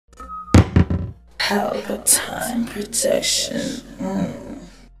Pelpa time protection.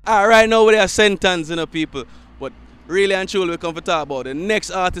 Alright, now we are sentencing the people. But really and truly we come to talk about the next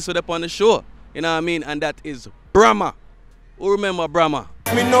artist with up on the show. You know what I mean? And that is Bramma. Who remember Bramma?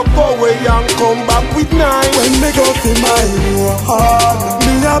 Me no go away and come back with nine. When me go to my war,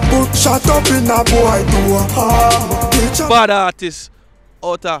 me a put shot up in a boy door. Bad artist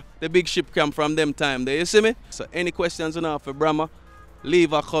out of the big ship camp from them time there, you see me? So any questions you know for Bramma,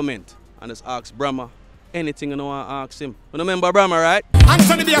 leave a comment and just ask Bramma anything you know want to ask him. You remember Bramma, right?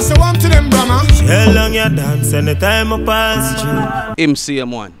 Answer the BS one to them, Bramma. How long you dance and the time I pass through?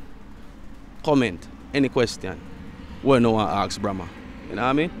 MCM1. Comment any question we no want to ask Bramma. You know what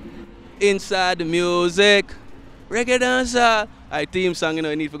I mean? Inside the music, reggae dancer. I theme song, you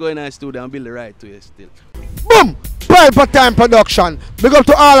know, you need to go in the studio and build the right to it still. Boom! Pelpa Time Production. Big up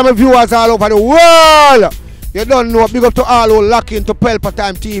to all of my viewers all over the world. You don't know. Big up to all who lock into Pelpa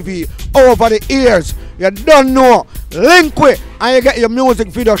Time TV over the years. You don't know. Link with and you get your music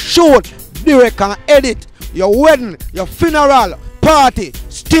video shoot, direct and edit. Your wedding, your funeral, party,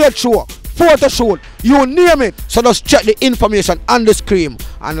 stage show, photo shoot, you name it. So just check the information on the screen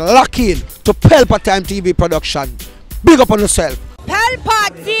and lock in to Pelpa Time TV Production. Big up on yourself. Pelpa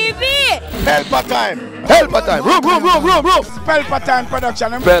TV! Pelpa Time! Pelpa Time! Room! Pelpa Time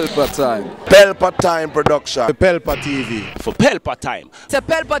Production. Pelpa Time. Pelpa Time Production. Pelpa TV. For Pelpa Time. It's a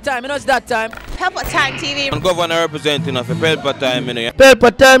Pelpa Time, you know it's that time. Pelpa time TV. I'm governor representing of a Pelpa Time, you know.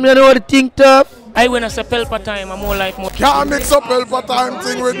 Pelpa Time, you know what the thing tough? I when I say Pelpa Time, I'm more like more. Can't mix up Pelpa Time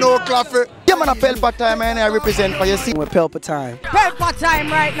thing with no coffee. Yeah, man, a Pelpa Time, and I represent for you. See, With Pelpa Time. Pelpa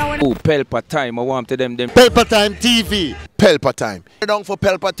Time right now. Oh, Pelpa Time, I want to them. Pelpa Time TV. Pelpa Time. Down for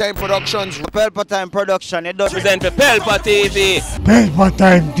Pelpa Time Productions. Pelpa Time Production. It does Present for Pelpa TV. Pelpa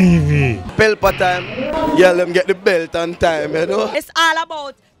Time TV. Pelpa Time. Yeah, let them get the belt on time, you know. It's all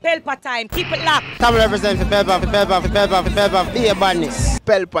about Pelpa Time. Keep it locked. Time represent for Pelpa, be a badness.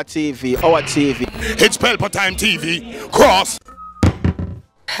 Pelpa TV, our TV. It's Pelpa Time TV. Cross.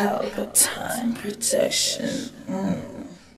 Pelpa time protection.